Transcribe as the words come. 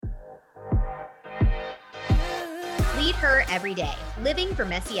Lead Her Every Day, Living for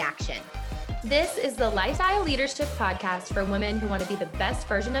Messy Action. This is the Lifestyle Leadership Podcast for women who want to be the best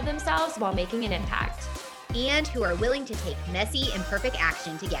version of themselves while making an impact. And who are willing to take messy, imperfect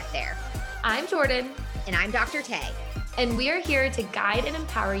action to get there. I'm Jordan. And I'm Dr. Tay. And we are here to guide and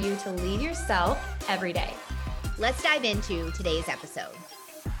empower you to lead yourself every day. Let's dive into today's episode.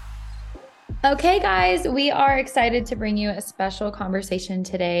 Okay, guys, we are excited to bring you a special conversation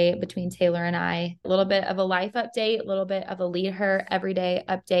today between Taylor and I. A little bit of a life update, a little bit of a Lead Her Everyday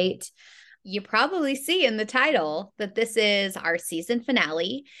update. You probably see in the title that this is our season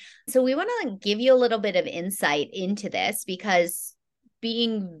finale. So we want to give you a little bit of insight into this because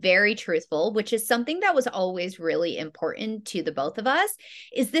being very truthful, which is something that was always really important to the both of us,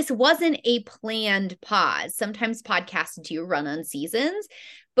 is this wasn't a planned pause. Sometimes podcasts do run on seasons,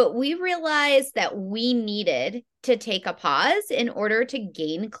 but we realized that we needed to take a pause in order to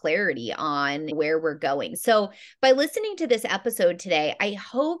gain clarity on where we're going. So by listening to this episode today, I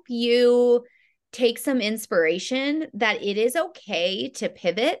hope you take some inspiration that it is okay to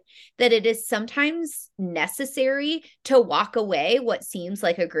pivot, that it is sometimes necessary to walk away what seems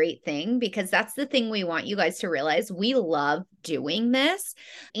like a great thing, because that's the thing we want you guys to realize. We love doing this,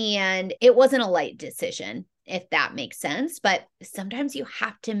 and it wasn't a light decision, if that makes sense. But sometimes you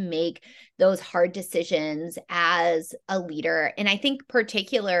have to make those hard decisions as a leader. And I think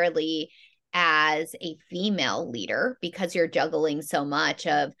particularly as a female leader, because you're juggling so much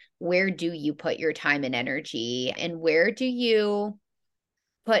of where do you put your time and energy and where do you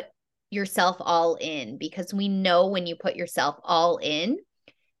put yourself all in? Because we know when you put yourself all in,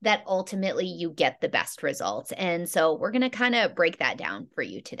 that ultimately you get the best results. And so we're going to kind of break that down for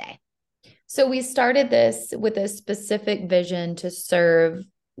you today. So we started this with a specific vision to serve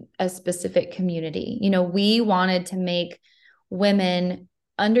a specific community. You know, we wanted to make women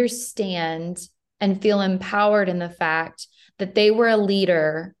understand and feel empowered in the fact that they were a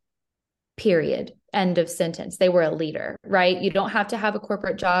leader, period. End of sentence. They were a leader, right? You don't have to have a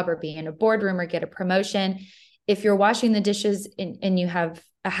corporate job or be in a boardroom or get a promotion. If you're washing the dishes and you have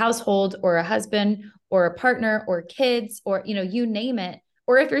a household or a husband or a partner or kids or, you know, you name it,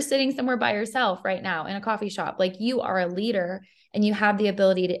 or if you're sitting somewhere by yourself right now in a coffee shop, like you are a leader and you have the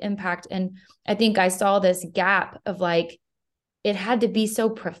ability to impact. And I think I saw this gap of like, it had to be so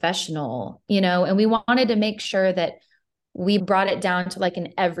professional, you know, and we wanted to make sure that we brought it down to like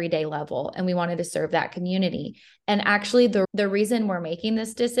an everyday level, and we wanted to serve that community. And actually the reason we're making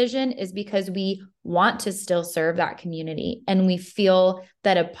this decision is because we want to still serve that community. And we feel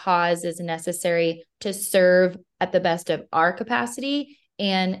that a pause is necessary to serve at the best of our capacity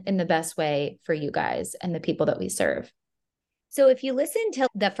and in the best way for you guys and the people that we serve. So if you listen to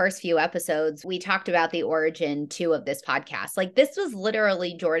the first few episodes, we talked about the origin too of this podcast. Like this was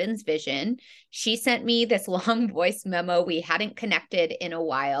literally Jordan's vision. She sent me this long voice memo. We hadn't connected in a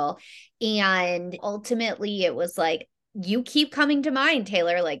while. And ultimately it was like, you keep coming to mind,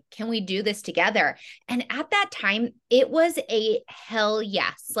 Taylor, like, can we do this together? And at that time, it was a hell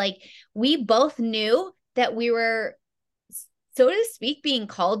yes. Like we both knew that we were, so to speak, being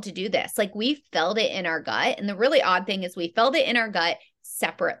called to do this. Like we felt it in our gut. And the really odd thing is we felt it in our gut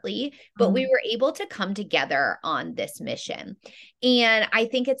separately, but we were able to come together on this mission. And I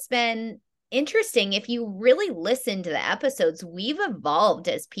think it's been interesting. If you really listen to the episodes, we've evolved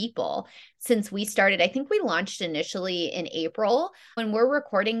as people since we started. I think we launched initially in April. When we're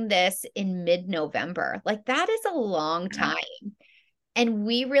recording this in mid-November, like that is a long time. And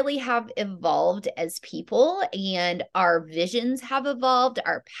we really have evolved as people, and our visions have evolved,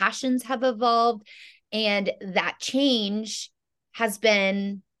 our passions have evolved. And that change has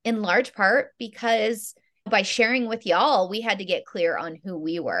been in large part because by sharing with y'all, we had to get clear on who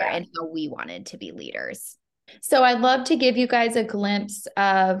we were and how we wanted to be leaders. So I'd love to give you guys a glimpse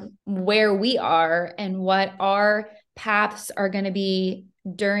of where we are and what our paths are going to be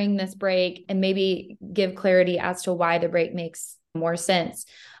during this break, and maybe give clarity as to why the break makes more sense.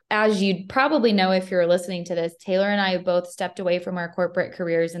 As you'd probably know, if you're listening to this, Taylor and I have both stepped away from our corporate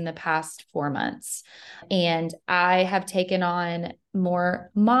careers in the past 4 months. And I have taken on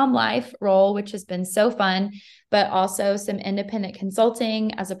more mom life role, which has been so fun, but also some independent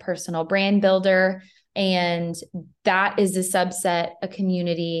consulting as a personal brand builder. And that is a subset, a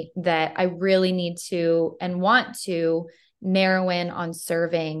community that I really need to and want to narrow in on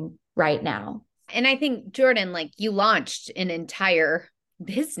serving right now. And I think, Jordan, like you launched an entire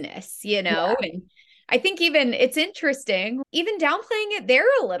business, you know, and I think even it's interesting, even downplaying it there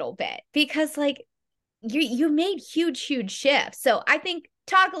a little bit, because like you made huge shifts. So I think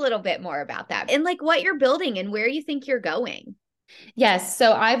talk a little bit more about that and like what you're building and where you think you're going. Yes.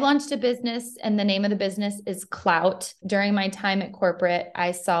 So I've launched a business and the name of the business is Clout. During my time at corporate,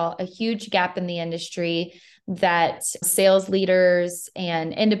 I saw a huge gap in the industry that sales leaders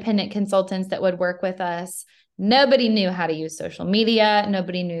and independent consultants that would work with us, nobody knew how to use social media.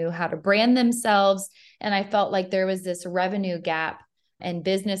 Nobody knew how to brand themselves. And I felt like there was this revenue gap and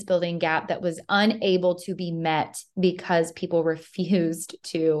business building gap that was unable to be met because people refused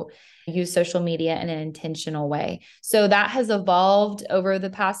to use social media in an intentional way. So that has evolved over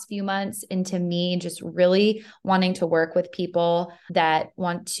the past few months into me just really wanting to work with people that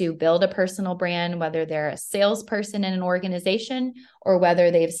want to build a personal brand, whether they're a salesperson in an organization or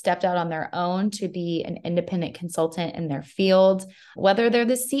whether they've stepped out on their own to be an independent consultant in their field, whether they're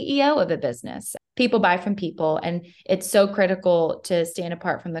the CEO of a business. People buy from people. And it's so critical to stand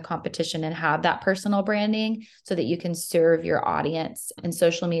apart from the competition and have that personal branding so that you can serve your audience. And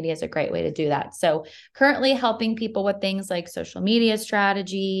social media is a great way to do that. So currently helping people with things like social media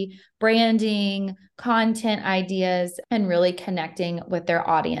strategy, branding, content ideas, and really connecting with their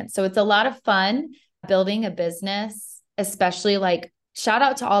audience. So it's a lot of fun building a business, especially like shout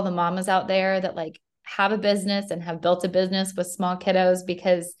out to all the mamas out there that like have a business and have built a business with small kiddos,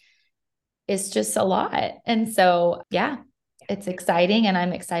 because it's just a lot. And so, yeah, it's exciting and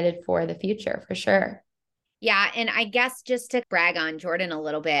I'm excited for the future for sure. Yeah. And I guess just to brag on Jordan a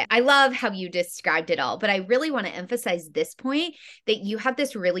little bit, I love how you described it all, but I really want to emphasize this point that you have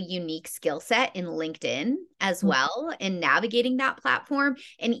this really unique skill set in LinkedIn as well, in navigating that platform.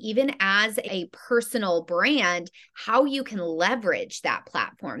 And even as a personal brand, how you can leverage that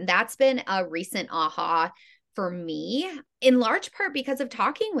platform. That's been a recent aha for me, in large part because of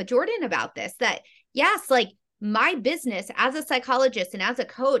talking with Jordan about this, that yes, like my business as a psychologist and as a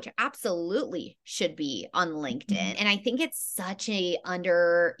coach absolutely should be on LinkedIn. And I think it's such a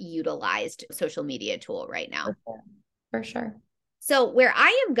underutilized social media tool right now. For sure. So where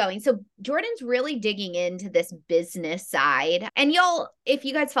I am going, so Jordan's really digging into this business side. And if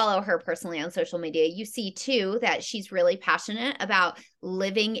you guys follow her personally on social media, you see too that she's really passionate about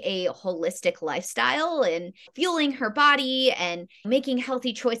living a holistic lifestyle and fueling her body and making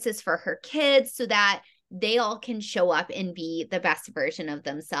healthy choices for her kids so that they all can show up and be the best version of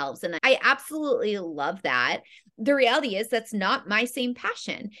themselves. And I absolutely love that. The reality is that's not my same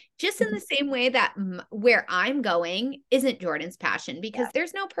passion, just in the same way that where I'm going isn't Jordan's passion, because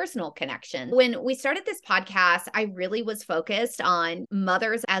there's no personal connection. When we started this podcast, I really was focused on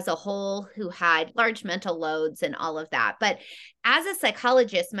mothers as a whole who had large mental loads and all of that. But as a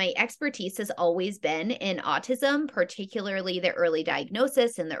psychologist, my expertise has always been in autism, particularly the early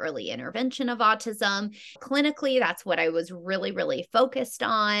diagnosis and the early intervention of autism. Clinically, that's what I was really, really focused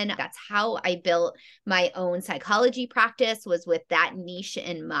on. That's how I built my own psychology practice, was with that niche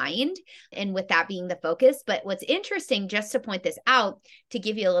in mind and with that being the focus. But what's interesting, just to point this out, to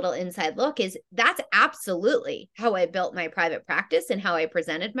give you a little inside look, is that's absolutely how I built my private practice and how I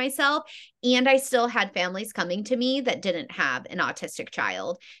presented myself. And I still had families coming to me that didn't have an autistic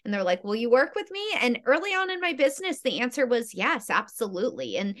child. And they're like, will you work with me? And early on in my business, the answer was yes,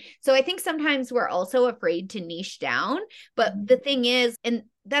 absolutely. And so I think sometimes we're also afraid to niche down. But the thing is, and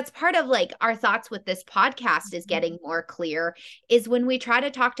that's part of like our thoughts with this podcast is getting more clear, is when we try to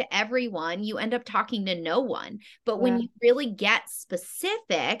talk to everyone, you end up talking to no one. But when you really get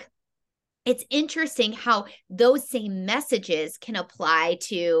specific, it's interesting how those same messages can apply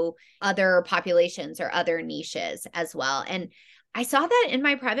to other populations or other niches as well. And I saw that in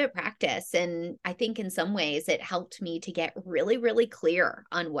my private practice. And I think in some ways it helped me to get really, really clear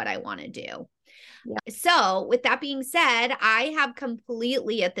on what I want to do. Yeah. So with that being said, I have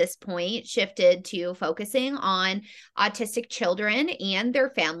completely at this point shifted to focusing on autistic children and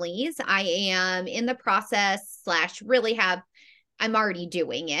their families. I am in the process I'm already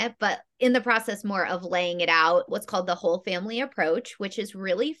doing it, but in the process more of laying it out, what's called the whole family approach, which is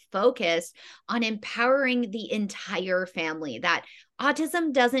really focused on empowering the entire family. That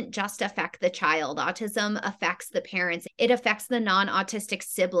autism doesn't just affect the child. Autism affects the parents. It affects the non-autistic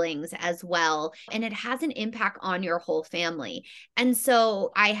siblings as well. And it has an impact on your whole family. And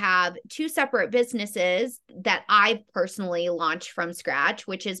so I have two separate businesses that I've personally launched from scratch,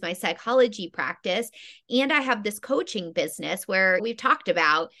 which is my psychology practice. And I have this coaching business where we've talked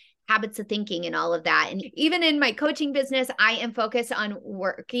about habits of thinking and all of that. And even in my coaching business, I am focused on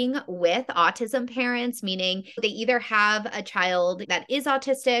working with autism parents, meaning they either have a child that is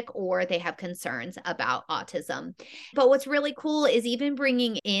autistic or they have concerns about autism. But what's really cool is even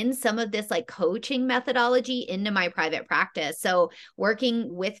bringing in some of this like coaching methodology into my private practice. So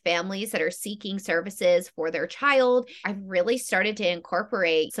working with families that are seeking services for their child, I've really started to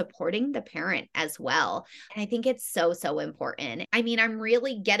incorporate supporting the parent as well. And I think it's so, so important. I mean, I'm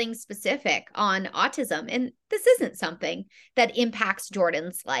really getting specific on autism, and this isn't something that impacts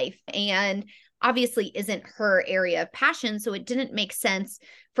Jordan's life and obviously isn't her area of passion. So it didn't make sense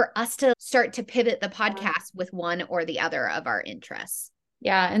for us to start to pivot the podcast with one or the other of our interests.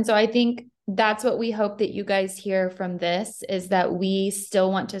 Yeah. And so I think that's what we hope that you guys hear from this, is that we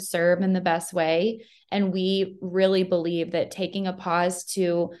still want to serve in the best way. And we really believe that taking a pause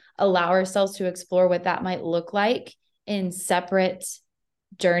to allow ourselves to explore what that might look like in separate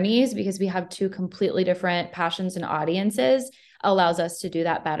journeys, because we have two completely different passions and audiences, allows us to do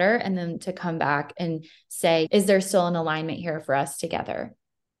that better. And then to come back and say, is there still an alignment here for us together?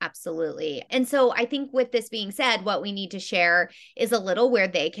 Absolutely. And so I think with this being said, what we need to share is a little where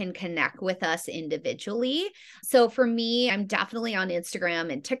they can connect with us individually. So for me, I'm definitely on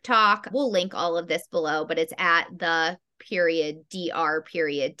Instagram and TikTok. We'll link all of this below, but it's at the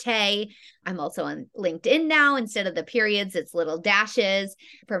 _Tay. I'm also on LinkedIn now. Instead of the periods, it's little dashes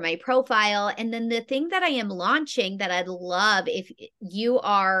for my profile. And then the thing that I am launching that I'd love, if you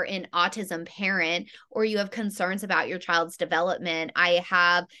are an autism parent or you have concerns about your child's development, I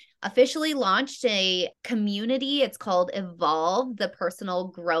have officially launched a community. It's called Evolve, the Personal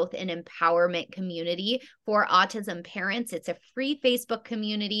Growth and Empowerment Community for Autism Parents. It's a free Facebook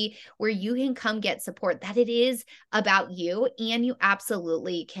community where you can come get support, that it is about you, and you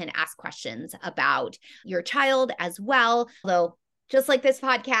absolutely can ask questions about your child as well. Although just like this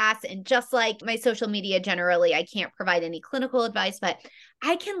podcast and just like my social media generally, I can't provide any clinical advice, but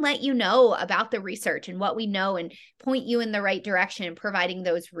I can let you know about the research and what we know and point you in the right direction, providing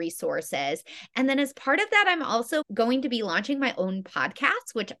those resources. And then as part of that, I'm also going to be launching my own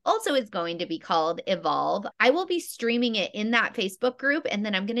podcast, which also is going to be called Evolve. I will be streaming it in that Facebook group, and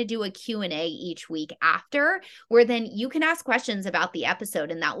then I'm going to do a Q&A each week after, where then you can ask questions about the episode,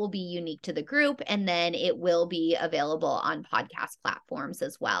 and that will be unique to the group. And then it will be available on podcast platforms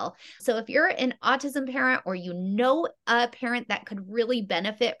as well. So if you're an autism parent or you know a parent that could really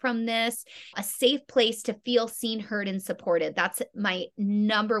benefit from this, a safe place to feel seen, heard, and supported. That's my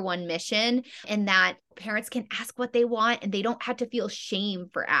number one mission, and that parents can ask what they want and they don't have to feel shame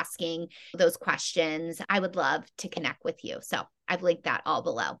for asking those questions. I would love to connect with you. So I've linked that all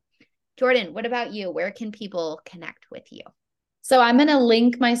below. Jordan, what about you? Where can people connect with you? So I'm going to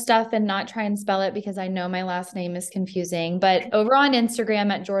link my stuff and not try and spell it because I know my last name is confusing, but over on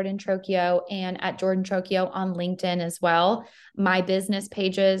Instagram at Jordan Trocchio and at Jordan Trocchio on LinkedIn as well. My business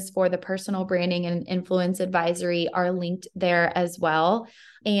pages for the personal branding and influence advisory are linked there as well.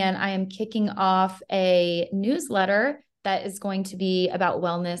 And I am kicking off a newsletter that is going to be about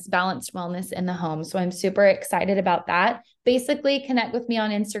wellness, balanced wellness in the home. So I'm super excited about that. Basically, connect with me on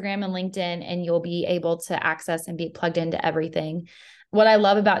Instagram and LinkedIn, and you'll be able to access and be plugged into everything. What I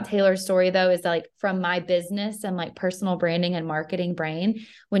love about Taylor's story, though, is like from my business and like personal branding and marketing brain,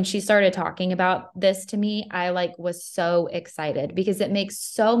 when she started talking about this to me, I like was so excited because it makes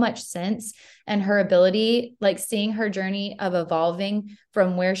so much sense. And her ability, like seeing her journey of evolving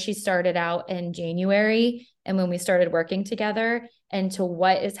from where she started out in January and when we started working together and to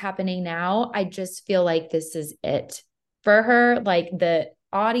what is happening now, I just feel like this is it for her. Like the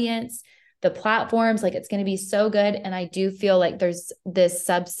audience, the platforms, like it's going to be so good. And I do feel like there's this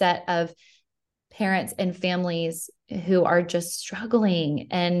subset of parents and families who are just struggling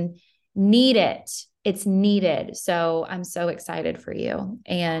and need it. It's needed. So I'm so excited for you.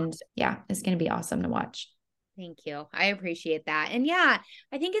 And yeah, it's going to be awesome to watch. Thank you. I appreciate that. And yeah,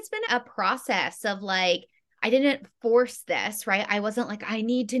 I think it's been a process of like, I didn't force this, right? I wasn't like, I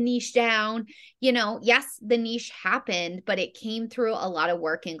need to niche down. You know, yes, the niche happened, but it came through a lot of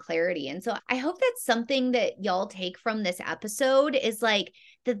work and clarity. And so I hope that's something that y'all take from this episode is like,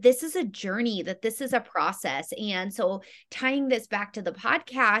 that this is a journey, that this is a process. And so tying this back to the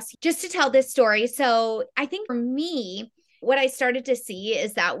podcast, just to tell this story. So I think for me, what I started to see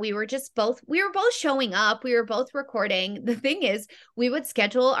is that we were both showing up. We were both recording. The thing is, we would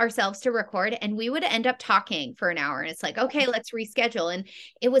schedule ourselves to record and we would end up talking for an hour. And it's like, okay, let's reschedule. And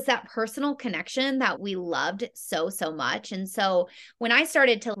it was that personal connection that we loved so, so much. And so when I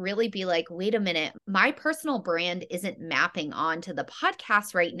started to really be like, wait a minute, my personal brand isn't mapping onto the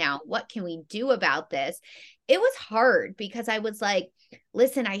podcast right now. What can we do about this? it was hard because I was like,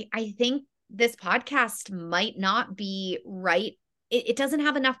 listen, I think this podcast might not be right. It doesn't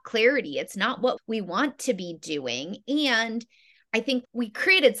have enough clarity. It's not what we want to be doing. And I think we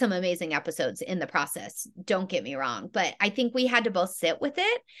created some amazing episodes in the process. Don't get me wrong, but I think we had to both sit with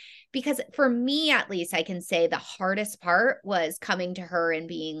it, because for me, at least, I can say the hardest part was coming to her and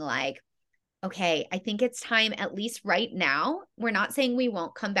being like, okay, I think it's time, at least right now. We're not saying we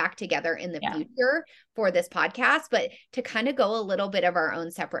won't come back together in the future for this podcast, but to kind of go a little bit of our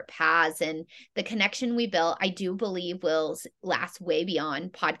own separate paths. And the connection we built, I do believe, will last way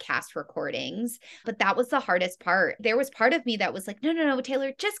beyond podcast recordings. But that was the hardest part. There was part of me that was like, no,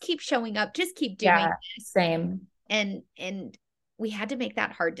 Taylor, just keep showing up, just keep doing this. Same. And we had to make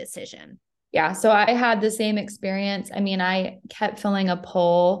that hard decision. Yeah. So I had the same experience. I mean, I kept filling a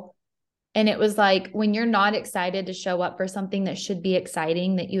poll. And it was like, when you're not excited to show up for something that should be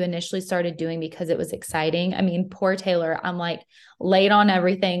exciting, that you initially started doing because it was exciting. I mean, poor Taylor, I'm like late on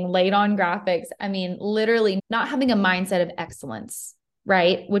everything, late on graphics. I mean, literally not having a mindset of excellence,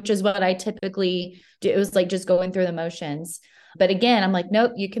 right? Which is what I typically do. It was like just going through the motions. But again, I'm like,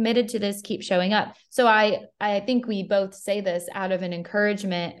 nope, you committed to this, keep showing up. So I think we both say this out of an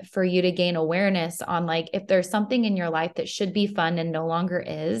encouragement for you to gain awareness on, like, if there's something in your life that should be fun and no longer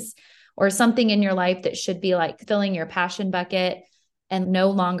is, or something in your life that should be like filling your passion bucket and no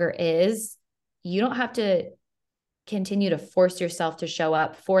longer is, you don't have to continue to force yourself to show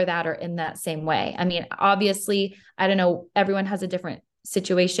up for that or in that same way. I mean, obviously, I don't know, everyone has a different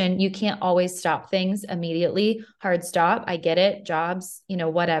situation. You can't always stop things immediately. Hard stop. I get it. Jobs,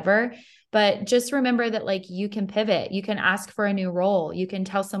 whatever. But just remember that, like, you can pivot. You can ask for a new role. You can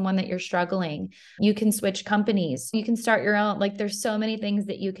tell someone that you're struggling. You can switch companies. You can start your own. Like, there's so many things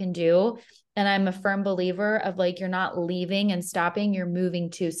that you can do. And I'm a firm believer of, like, you're not leaving and stopping. You're moving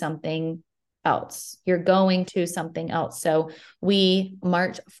to something else. You're going to something else. So we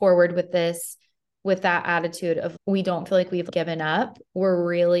march forward with this, with that attitude of, we don't feel like we've given up. We're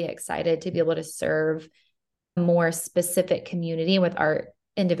really excited to be able to serve a more specific community with our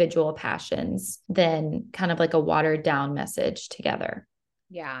individual passions than kind of like a watered down message together.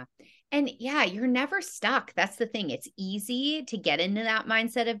 Yeah. And yeah, you're never stuck. That's the thing. It's easy to get into that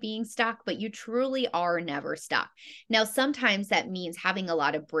mindset of being stuck, but you truly are never stuck. Now, sometimes that means having a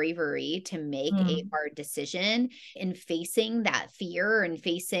lot of bravery to make a hard decision and facing that fear and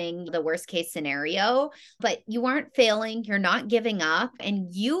facing the worst case scenario, but you aren't failing. You're not giving up,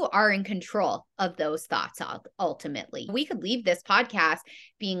 and you are in control of those thoughts. Ultimately, we could leave this podcast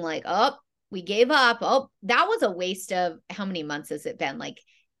being like, oh, we gave up. Oh, that was a waste of, how many months has it been? Like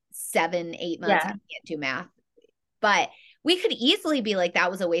 7, 8 months. I can't do math, but we could easily be like, that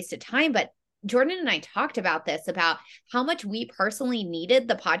was a waste of time. But Jordan and I talked about this, about how much we personally needed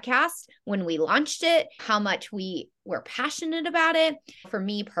the podcast when we launched it, how much we were passionate about it. For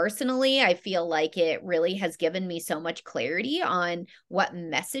me personally, I feel like it really has given me so much clarity on what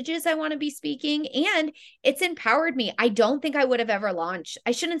messages I want to be speaking, and it's empowered me. I don't think I would have ever launched.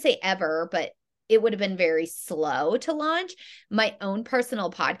 I shouldn't say ever, but it would have been very slow to launch my own personal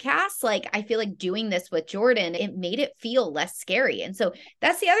podcast. Like, I feel like doing this with Jordan, it made it feel less scary. And so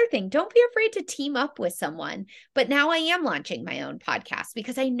that's the other thing. Don't be afraid to team up with someone. But now I am launching my own podcast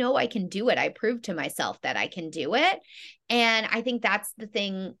because I know I can do it. I proved to myself that I can do it. And I think that's the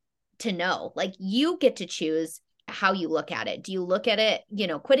thing to know. Like, you get to choose how you look at it. Do you look at it,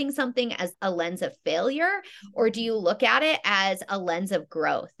 quitting something as a lens of failure, or do you look at it as a lens of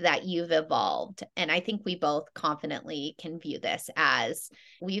growth that you've evolved? And I think we both confidently can view this as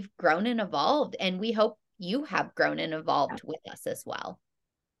we've grown and evolved, and we hope you have grown and evolved with us as well.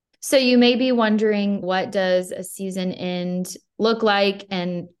 So you may be wondering, what does a season end look like?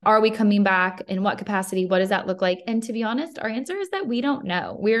 And are we coming back? In what capacity? What does that look like? And to be honest, our answer is that we don't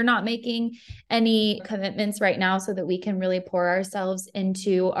know. We're not making any commitments right now so that we can really pour ourselves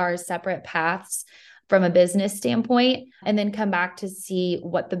into our separate paths from a business standpoint, and then come back to see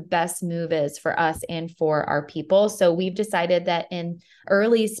what the best move is for us and for our people. So we've decided that in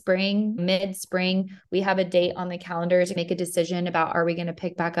early spring, mid-spring, we have a date on the calendar to make a decision about, are we going to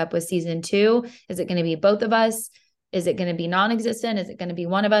pick back up with season 2? Is it going to be both of us? Is it going to be non-existent? Is it going to be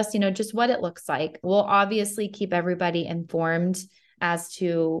one of us? Just what it looks like. We'll obviously keep everybody informed as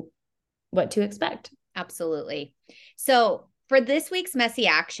to what to expect. Absolutely. So for this week's messy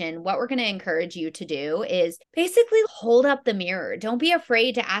action, what we're going to encourage you to do is basically hold up the mirror. Don't be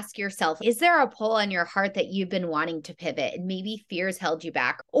afraid to ask yourself, is there a pull on your heart that you've been wanting to pivot and maybe fears held you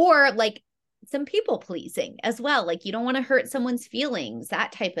back? Or, like some people pleasing as well. Like you don't want to hurt someone's feelings,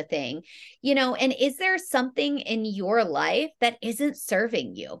 that type of thing, and is there something in your life that isn't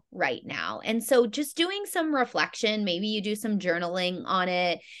serving you right now? And so just doing some reflection, maybe you do some journaling on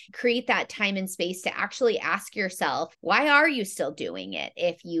it, create that time and space to actually ask yourself, why are you still doing it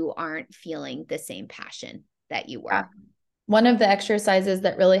if you aren't feeling the same passion that you were? Yeah. One of the exercises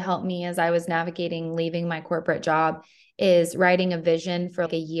that really helped me as I was navigating leaving my corporate job is writing a vision for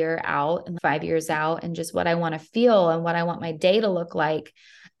like a year out and 5 years out, and just what I want to feel and what I want my day to look like.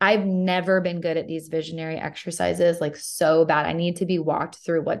 I've never been good at these visionary exercises, like so bad. I need to be walked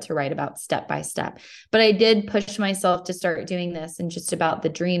through what to write about step by step. But I did push myself to start doing this, and just about the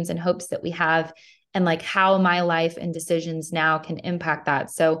dreams and hopes that we have, and like how my life and decisions now can impact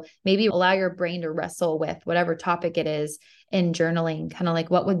that. So maybe allow your brain to wrestle with whatever topic it is in journaling, kind of like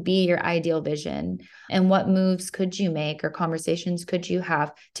what would be your ideal vision and what moves could you make or conversations could you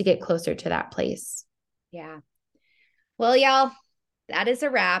have to get closer to that place. Yeah. Well, y'all, that is a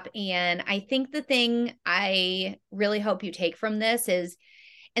wrap. And I think the thing I really hope you take from this is,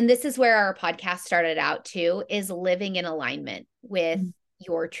 and this is where our podcast started out too, is living in alignment with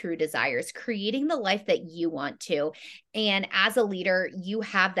your true desires, creating the life that you want to. And as a leader, you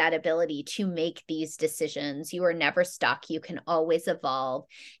have that ability to make these decisions. You are never stuck. You can always evolve,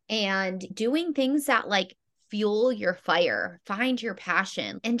 and doing things that like fuel your fire, find your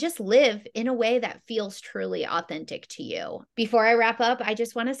passion, and just live in a way that feels truly authentic to you. Before I wrap up, I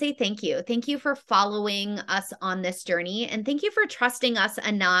just want to say thank you. Thank you for following us on this journey. And thank you for trusting us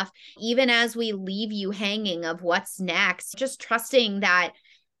enough, even as we leave you hanging of what's next, just trusting that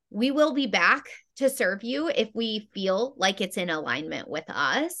we will be back to serve you if we feel like it's in alignment with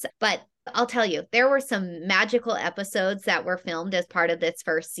us. But I'll tell you, there were some magical episodes that were filmed as part of this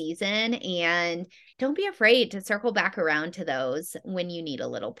first season, and don't be afraid to circle back around to those when you need a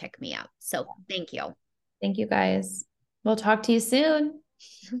little pick-me-up. So thank you. Thank you, guys. We'll talk to you soon.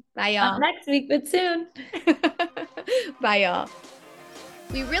 Bye, y'all. Not next week, but soon. Bye, y'all.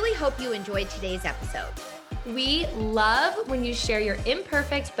 We really hope you enjoyed today's episode. We love when you share your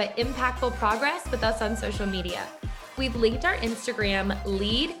imperfect but impactful progress with us on social media. We've linked our Instagram,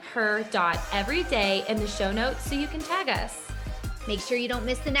 leadher.everyday, in the show notes so you can tag us. Make sure you don't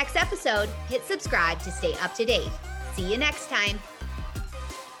miss the next episode. Hit subscribe to stay up to date. See you next time.